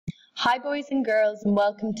Hi boys and girls, and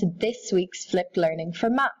welcome to this week's Flipped Learning for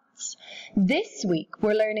Maths. This week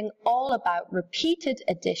we're learning all about repeated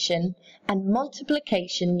addition and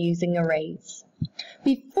multiplication using arrays.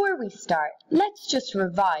 Before we start, let's just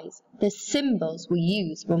revise the symbols we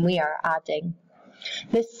use when we are adding.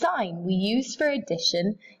 The sign we use for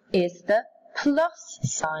addition is the plus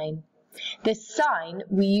sign. The sign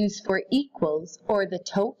we use for equals or the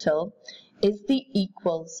total is the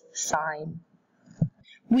equals sign.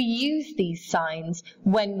 We use these signs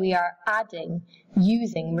when we are adding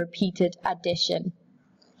using repeated addition.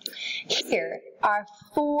 Here are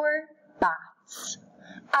 4 bats.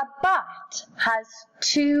 A bat has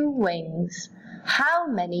 2 wings. How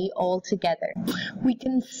many altogether? We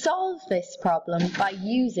can solve this problem by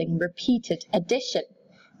using repeated addition.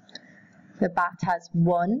 The bat has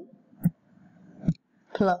 1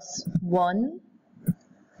 plus 1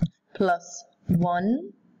 plus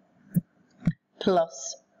 1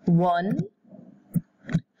 plus 1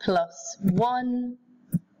 plus 1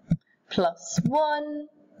 plus 1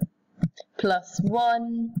 plus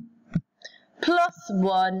 1 plus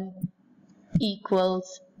 1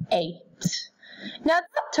 equals 8. Now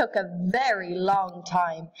that took a very long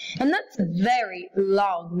time, and that's a very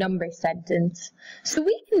long number sentence, so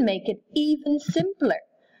we can make it even simpler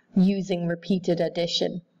using repeated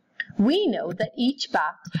addition. We know that each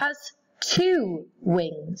bat has 2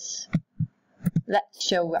 wings. Let's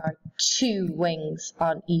show our 2 wings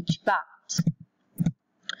on each bat.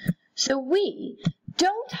 So we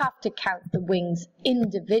don't have to count the wings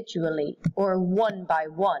individually or one by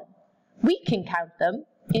one. We can count them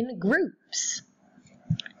in groups.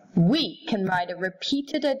 We can write a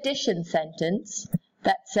repeated addition sentence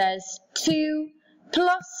that says 2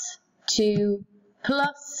 plus 2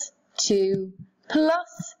 plus 2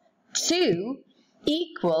 plus 2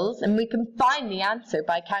 equals, and we can find the answer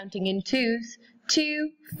by counting in twos, 2,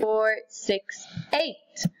 4, 6, 8.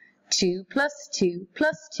 2 plus 2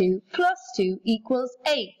 plus 2 plus 2 equals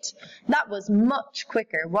 8. That was much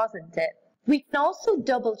quicker, wasn't it? We can also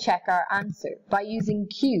double check our answer by using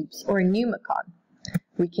cubes or numicon.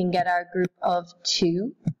 We can get our group of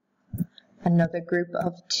 2, another group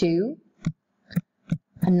of 2,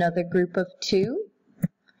 another group of 2,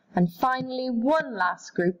 and finally one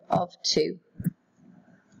last group of 2.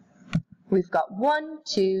 We've got 1,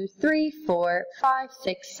 2, 3, 4, 5,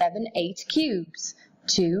 6, 7, 8 cubes.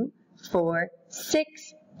 2, 4,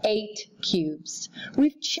 6, 8 cubes.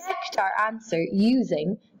 We've checked our answer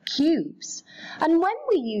using cubes. And when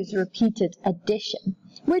we use repeated addition,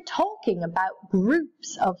 we're talking about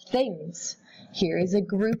groups of things. Here is a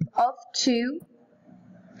group of 2,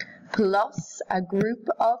 plus a group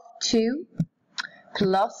of 2,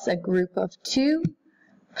 plus a group of 2,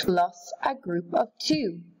 plus a group of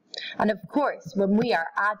 2. And of course, when we are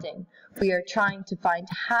adding, we are trying to find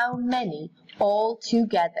how many all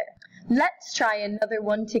together. Let's try another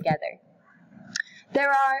one together.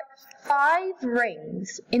 There are 5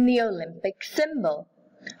 rings in the Olympic symbol.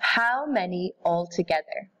 How many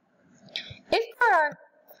altogether? If there are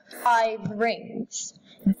 5 rings,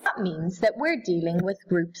 that means that we're dealing with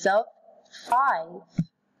groups of 5.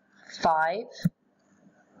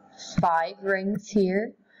 5 rings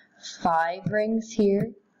here, 5 rings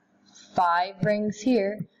here, 5 rings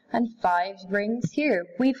here, and 5 rings here.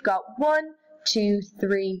 We've got 1, 2,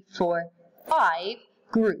 3, 4, 5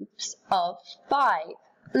 groups of 5.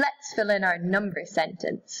 Let's fill in our number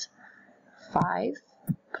sentence. 5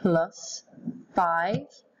 plus 5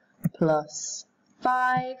 plus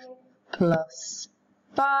 5 plus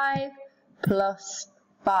 5 plus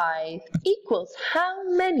 5 equals how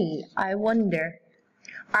many, I wonder?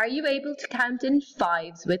 Are you able to count in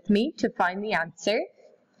 5s with me to find the answer?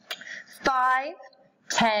 5,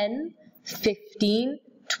 10, 15,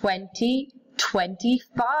 20,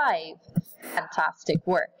 25. Fantastic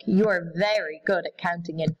work. You're very good at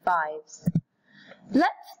counting in 5s.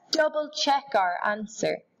 Let's double check our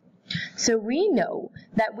answer. So we know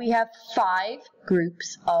that we have 5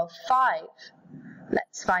 groups of 5.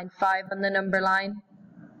 Let's find 5 on the number line.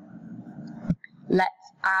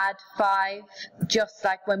 Let's add 5, just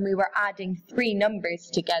like when we were adding 3 numbers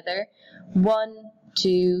together. 1,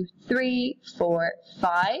 2, 3, 4,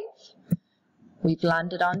 5. We've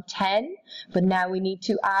landed on 10, but now we need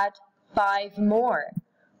to add 5 more.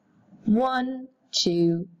 1,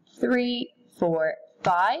 2, 3, 4,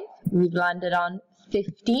 5. We've landed on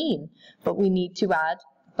 15, but we need to add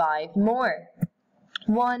 5 more.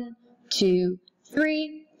 1, 2,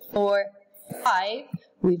 3, 4, 5.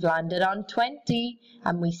 We've landed on 20,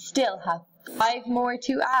 and we still have 5 more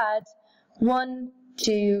to add. 1,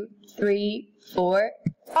 2, 3, 4,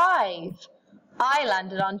 5. I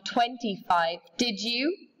landed on 25. Did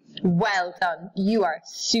you? Well done, you are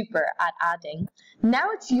super at adding.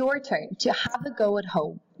 Now it's your turn to have a go at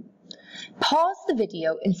home. Pause the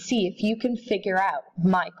video and see if you can figure out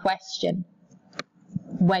my question.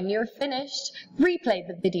 When you're finished, replay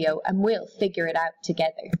the video and we'll figure it out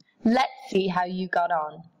together. Let's see how you got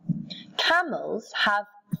on. Camels have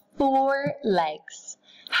 4 legs.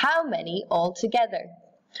 How many altogether?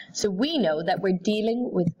 So we know that we're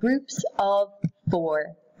dealing with groups of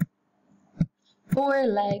 4. 4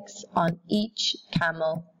 legs on each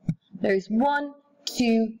camel. There's 1,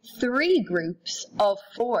 2, 3 groups of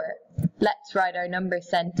 4. Let's write our number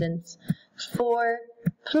sentence. 4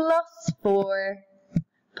 plus 4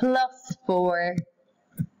 plus 4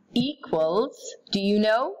 equals, do you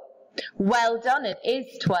know? Well done, it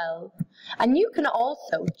is 12. And you can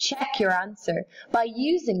also check your answer by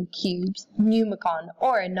using cubes, numicon,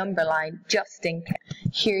 or a number line just in case.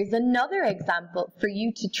 Here's another example for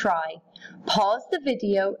you to try. Pause the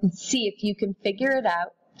video and see if you can figure it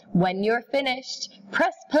out. When you're finished,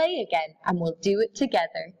 press play again and we'll do it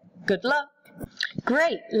together. Good luck!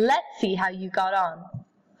 Great, let's see how you got on.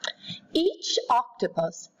 Each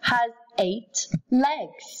octopus has 8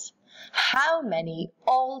 legs. How many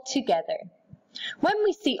altogether? When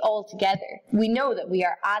we see altogether, we know that we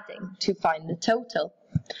are adding to find the total.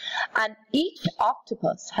 And each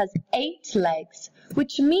octopus has 8 legs,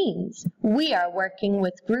 which means we are working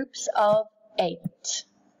with groups of 8.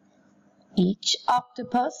 Each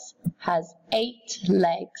octopus has 8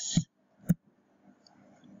 legs.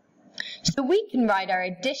 So we can write our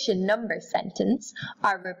addition number sentence,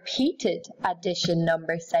 our repeated addition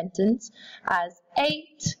number sentence, as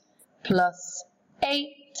 8 plus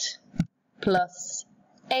 8 plus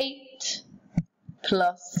 8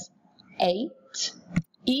 plus 8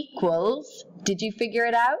 equals, did you figure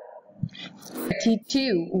it out?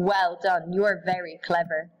 32. Well done, you are very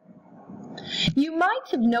clever. You might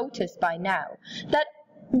have noticed by now that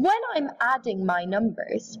when I'm adding my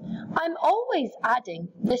numbers, I'm always adding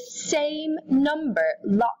the same number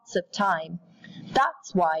lots of time.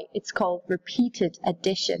 That's why it's called repeated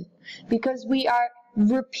addition, because we are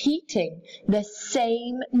repeating the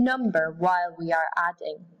same number while we are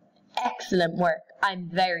adding. Excellent work, I'm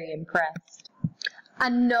very impressed.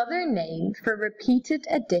 Another name for repeated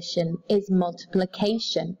addition is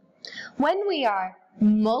multiplication. When we are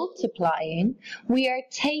multiplying, we are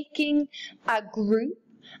taking a group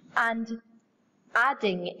and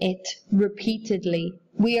adding it repeatedly.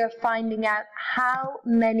 We are finding out how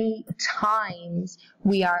many times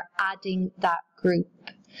we are adding that group.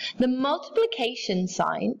 The multiplication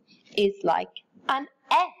sign is like an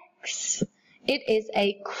X. It is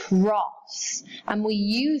a cross, and we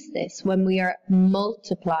use this when we are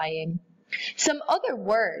multiplying. Some other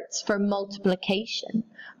words for multiplication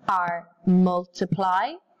are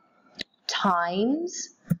multiply, times,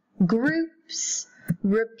 groups,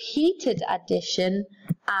 repeated addition,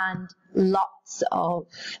 and lots of.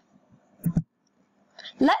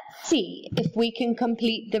 Let's see if we can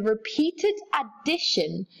complete the repeated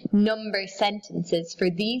addition number sentences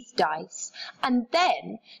for these dice and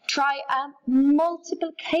then try a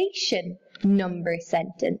multiplication number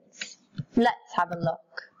sentence. Let's have a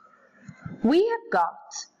look. We have got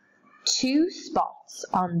 2 spots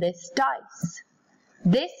on this dice.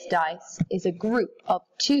 This dice is a group of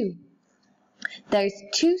 2. There's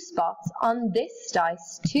 2 spots on this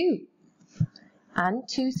dice too, and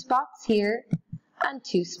 2 spots here, and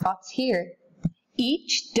 2 spots here.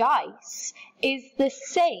 Each dice is the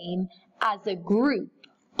same as a group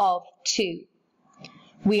of 2.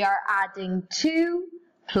 We are adding 2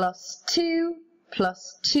 plus 2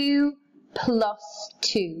 plus 2 plus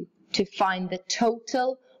 2 to find the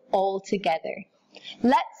total altogether.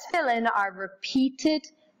 Let's fill in our repeated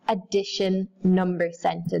addition number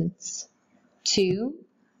sentence. 2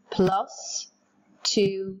 plus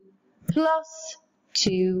 2 plus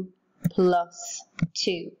 2 plus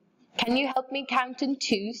 2. Can you help me count in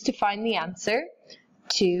 2s to find the answer?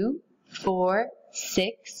 2, 4,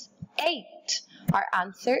 6, 8. Our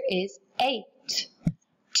answer is 8.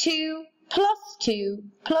 2 plus 2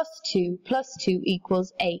 plus 2 plus 2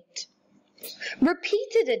 equals 8.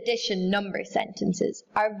 Repeated addition number sentences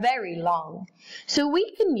are very long, so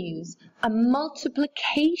we can use a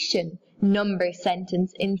multiplication number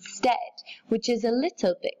sentence instead, which is a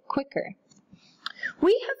little bit quicker.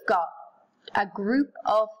 We have got a group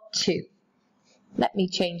of 2. Let me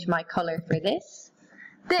change my color for this.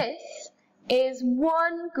 This is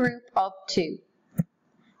one group of 2.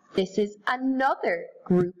 This is another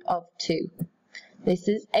group of 2. This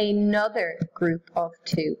is another group of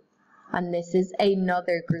 2. And this is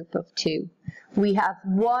another group of 2. We have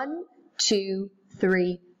 1, 2,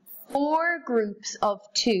 3, 4 groups of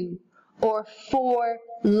 2 or 4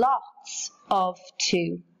 lots of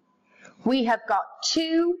 2? We have got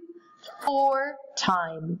 2 4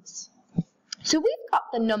 times. So we've got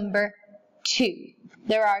the number 2.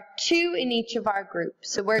 There are 2 in each of our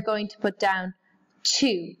groups, so we're going to put down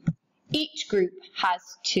 2. Each group has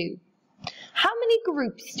 2. How many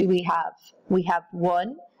groups do we have? We have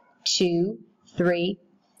 1, 2, 3,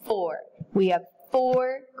 4. We have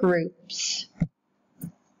 4 groups.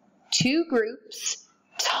 2 groups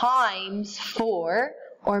times 4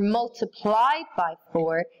 or multiplied by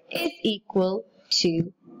 4 is equal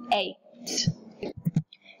to 8.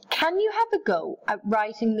 Can you have a go at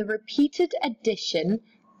writing the repeated addition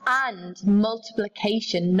and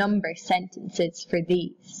multiplication number sentences for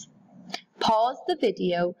these? Pause the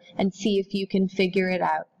video and see if you can figure it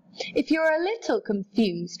out. If you're a little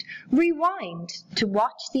confused, rewind to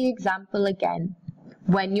watch the example again.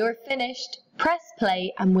 When you're finished, press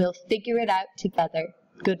play and we'll figure it out together.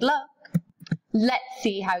 Good luck! Let's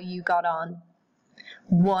see how you got on.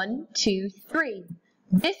 1, 2, 3.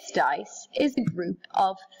 This dice is a group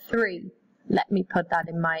of 3. Let me put that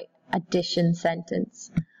in my addition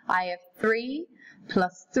sentence. I have 3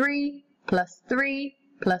 plus 3 plus 3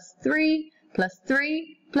 plus 3 plus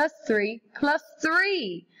 3 plus 3 plus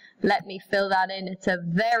 3. Let me fill that in. It's a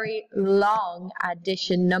very long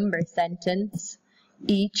addition number sentence.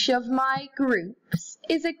 Each of my groups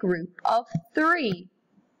is a group of 3.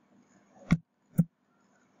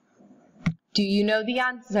 Do you know the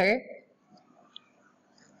answer?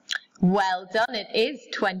 Well done, it is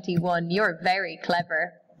 21. You're very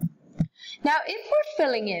clever. Now, if we're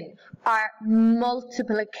filling in our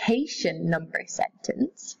multiplication number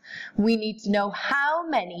sentence, we need to know how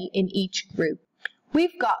many in each group.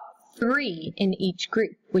 We've got 3 in each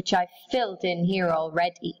group, which I've filled in here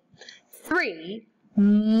already. 3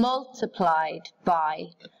 multiplied by,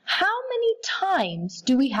 how many times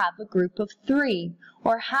do we have a group of 3?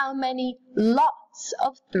 Or how many lots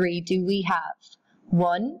of 3 do we have?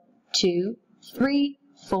 1, 2, 3,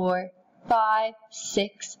 4, 5,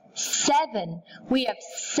 6, 7. We have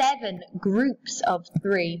 7 groups of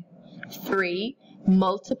 3. 3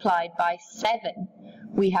 multiplied by 7.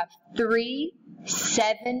 We have 3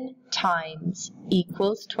 7 times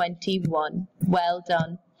equals 21. Well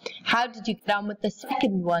done. How did you get on with the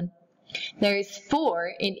second one? There is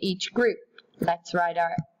 4 in each group. Let's write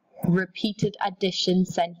our repeated addition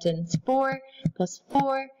sentence. 4 plus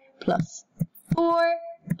 4 plus 4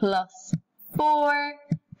 plus 4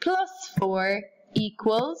 plus 4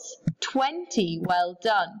 equals 20. Well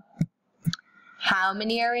done. How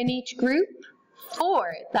many are in each group?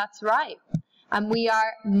 4. That's right. And we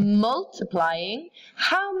are multiplying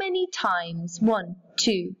how many times? 1,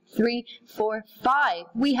 2, 3, 4, 5.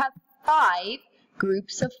 We have 5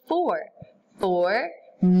 groups of 4. 4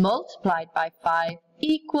 multiplied by 5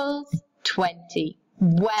 equals 20.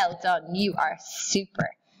 Well done, you are super.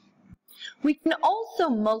 We can also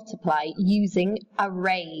multiply using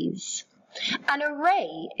arrays. An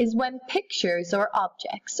array is when pictures or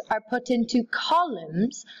objects are put into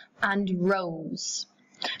columns and rows.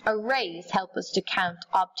 Arrays help us to count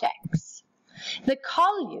objects. The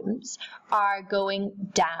columns are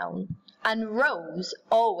going down and rows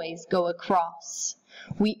always go across.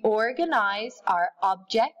 We organize our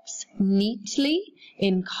objects neatly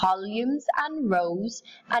in columns and rows,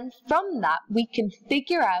 and from that we can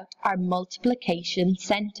figure out our multiplication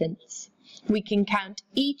sentence. We can count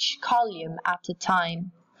each column at a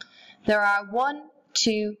time. There are 1,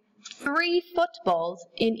 2, 3 footballs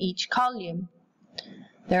in each column.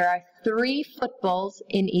 There are 3 footballs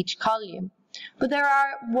in each column, but there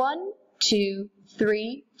are 1, 2,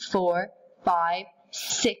 3, 4, 5,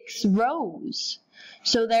 6 rows.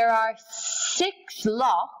 So there are 6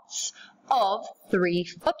 lots of 3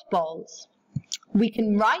 footballs. We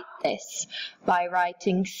can write this by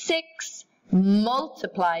writing 6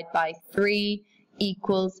 multiplied by 3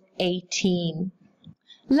 equals 18.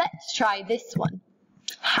 Let's try this one.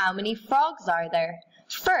 How many frogs are there?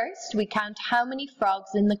 First, we count how many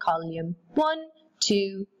frogs in the column. 1,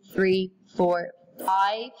 2, 3, 4,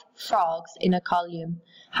 5 frogs in a column.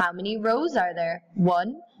 How many rows are there?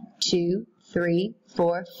 1, 2, 3,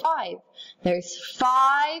 4, 5. There's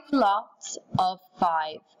 5 lots of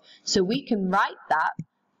 5. So we can write that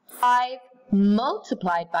 5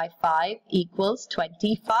 multiplied by 5 equals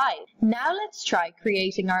 25. Now let's try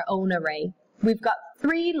creating our own array. We've got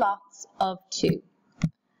 3 lots of 2.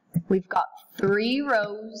 We've got 3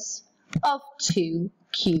 rows of 2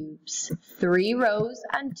 cubes, 3 rows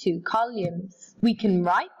and 2 columns. We can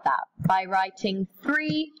write that by writing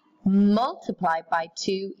 3 multiplied by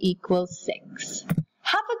 2 equals 6.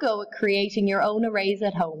 Have a go at creating your own arrays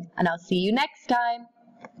at home, and I'll see you next time.